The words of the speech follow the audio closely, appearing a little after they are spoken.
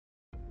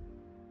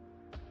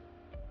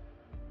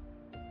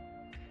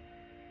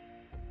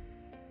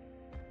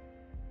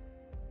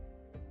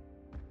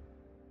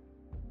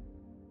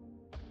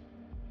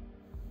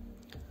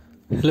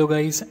Hello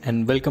guys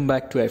and welcome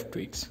back to F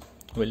Tweaks.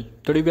 Well,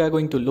 today we are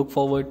going to look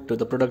forward to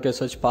the product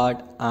research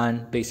part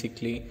and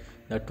basically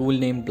the tool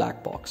named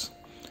Black Box.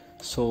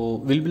 So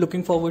we'll be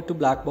looking forward to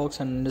Black Box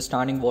and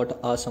understanding what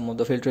are some of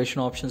the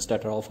filtration options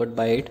that are offered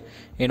by it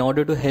in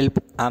order to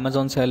help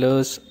Amazon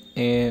sellers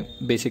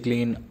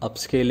basically in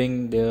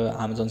upscaling their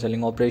Amazon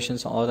selling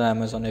operations or the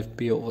Amazon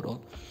FBA overall.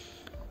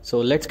 So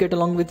let's get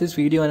along with this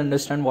video and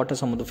understand what are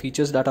some of the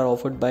features that are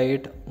offered by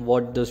it,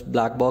 what this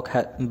Black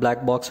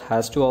Box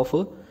has to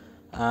offer,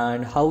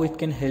 and how it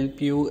can help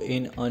you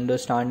in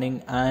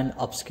understanding and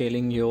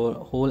upscaling your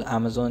whole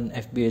Amazon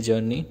FBA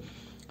journey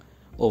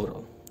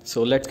overall.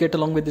 So let's get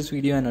along with this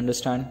video and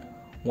understand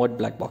what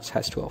Black Box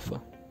has to offer.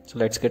 So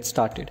let's get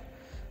started.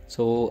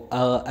 So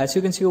as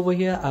you can see over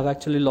here, I've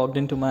actually logged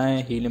into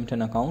my Helium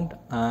 10 account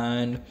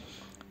and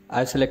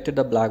I've selected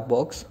the Black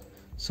Box.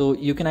 So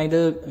you can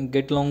either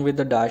get along with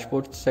the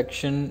dashboard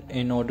section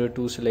in order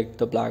to select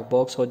the Black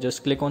Box, or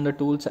just click on the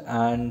tools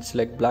and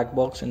select Black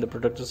Box in the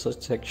product research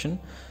section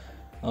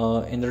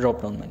in the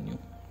drop down menu.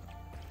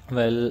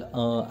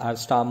 Well, I've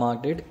star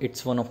marked it.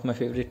 It's one of my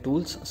favorite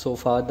tools so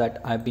far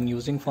that I've been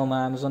using for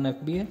my Amazon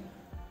FBA,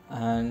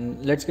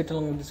 and let's get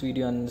along with this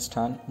video and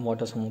understand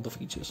what are some of the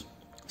features.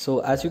 So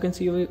as you can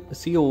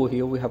see over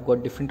here, we have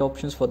got different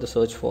options for the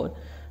search for.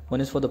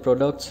 One is for the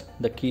products,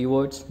 the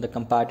keywords, the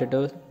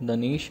competitor, the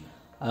niche,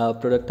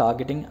 product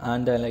targeting,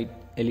 and the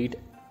elite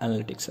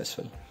analytics as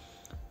well.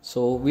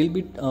 So we'll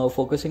be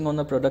focusing on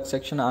the product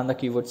section and the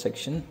keyword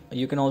section.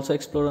 You can also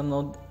explore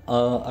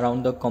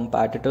around the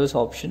competitors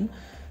option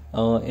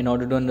in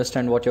order to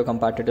understand what your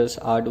competitors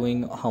are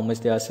doing, how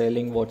much they are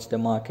selling, what's the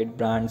market,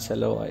 brand,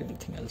 seller, or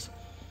anything else.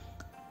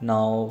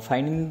 Now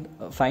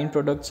find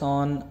products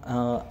on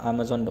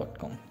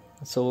Amazon.com.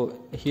 So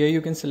here you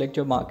can select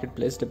your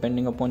marketplace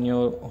depending upon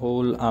your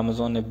whole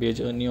Amazon FBA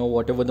journey or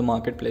whatever the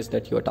marketplace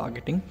that you are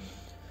targeting.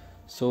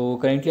 So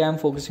currently I'm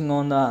focusing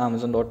on the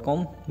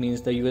Amazon.com,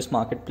 means the US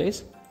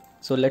marketplace.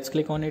 So let's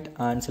click on it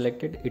and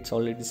select it. It's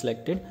already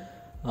selected.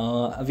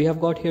 We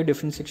have got here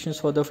different sections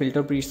for the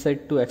filter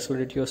preset to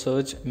accelerate your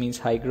search, means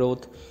high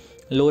growth,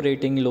 low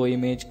rating, low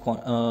image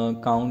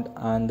count,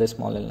 and the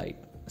small and light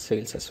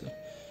sales as well.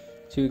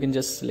 So you can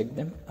just select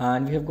them,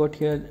 and we have got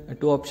here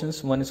two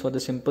options. One is for the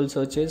simple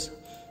searches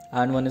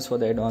and one is for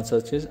the advanced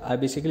searches. I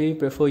basically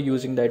prefer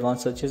using the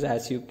advanced searches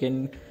as you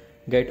can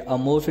get a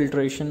more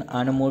filtration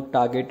and a more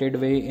targeted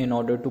way in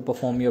order to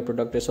perform your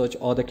product research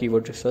or the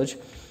keyword research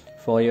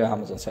for your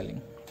Amazon selling.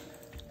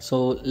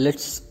 So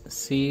let's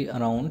see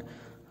around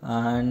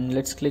and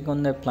let's click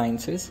on the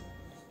appliances.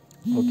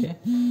 Okay,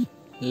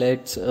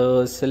 let's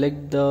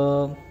select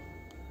the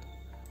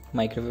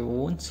microwave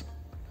ovens.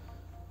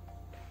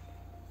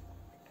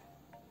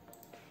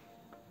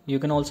 You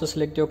can also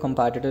select your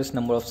competitors,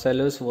 number of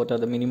sellers, what are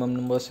the minimum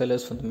number of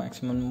sellers for the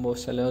maximum number of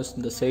sellers,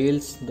 the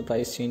sales, the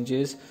price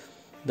changes,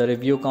 the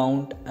review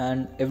count,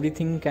 and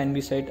everything can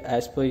be set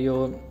as per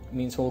your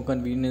means for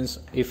convenience.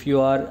 If you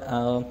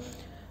are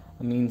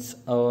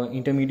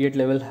intermediate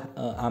level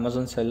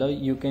Amazon seller,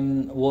 you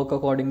can work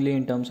accordingly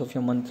in terms of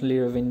your monthly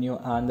revenue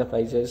and the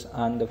prices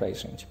and the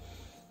price range.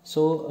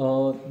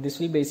 So this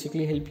will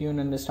basically help you in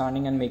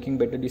understanding and making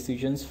better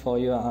decisions for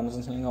your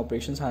Amazon selling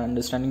operations and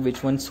understanding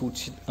which one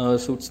suits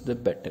the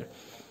better.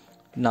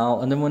 Now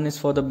another one is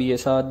for the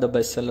BSR, the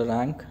bestseller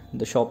rank,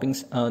 the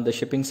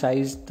shipping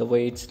size, the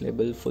way it's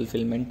labeled,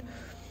 fulfillment,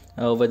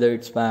 whether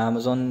it's by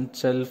Amazon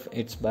itself,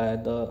 it's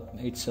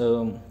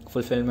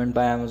fulfillment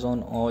by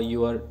Amazon, or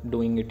you are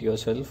doing it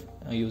yourself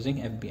using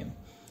FBM.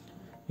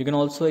 You can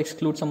also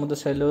exclude some of the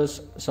sellers,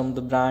 some of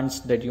the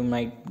brands that you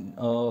might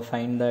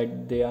find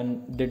that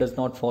they does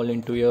not fall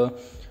into your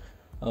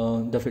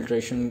the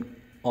filtration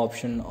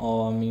option,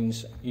 or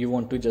means you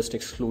want to just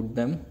exclude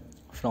them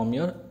from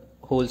your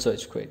whole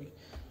search query.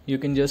 You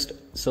can just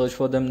search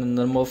for them, the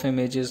number of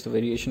images, the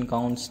variation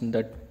counts,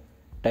 the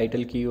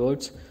title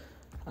keywords,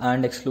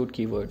 and exclude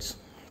keywords.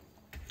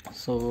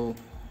 So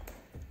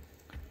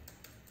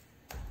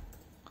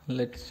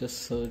let's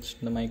just search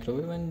the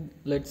microwave and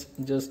let's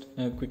just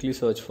quickly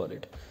search for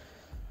it.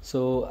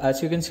 So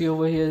as you can see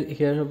over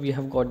here we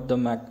have got the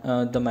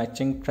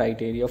matching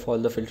criteria for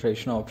the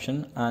filtration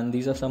option, and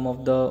these are some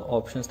of the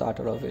options that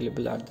are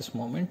available at this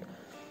moment.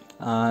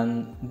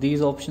 And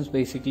these options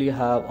basically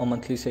have a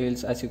monthly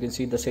sales, as you can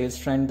see, the sales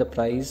trend, the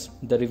price,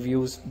 the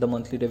reviews, the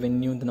monthly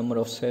revenue, the number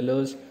of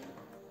sellers,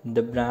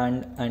 the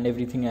brand, and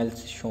everything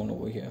else shown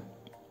over here.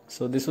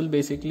 So this will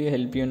basically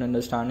help you in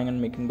understanding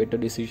and making better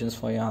decisions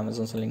for your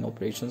Amazon selling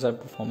operations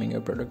and performing your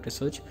product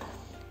research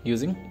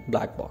using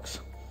Black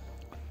Box.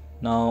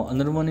 Now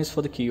another one is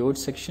for the keywords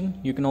section.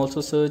 You can also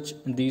search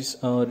these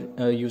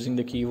using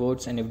the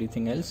keywords and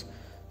everything else.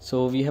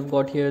 So we have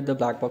got here the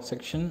Black Box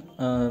section.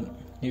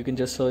 You can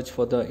just search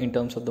for in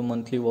terms of the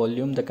monthly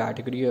volume, the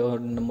category, or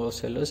number of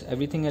sellers.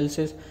 Everything else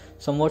is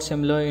somewhat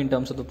similar in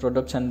terms of the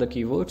products and the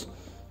keywords,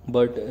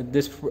 but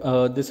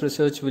this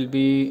research will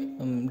be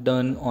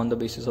done on the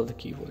basis of the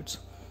keywords.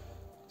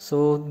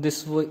 So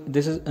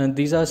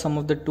these are some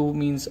of the two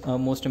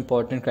most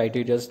important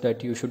criteria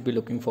that you should be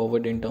looking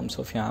forward in terms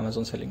of your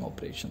Amazon selling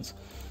operations.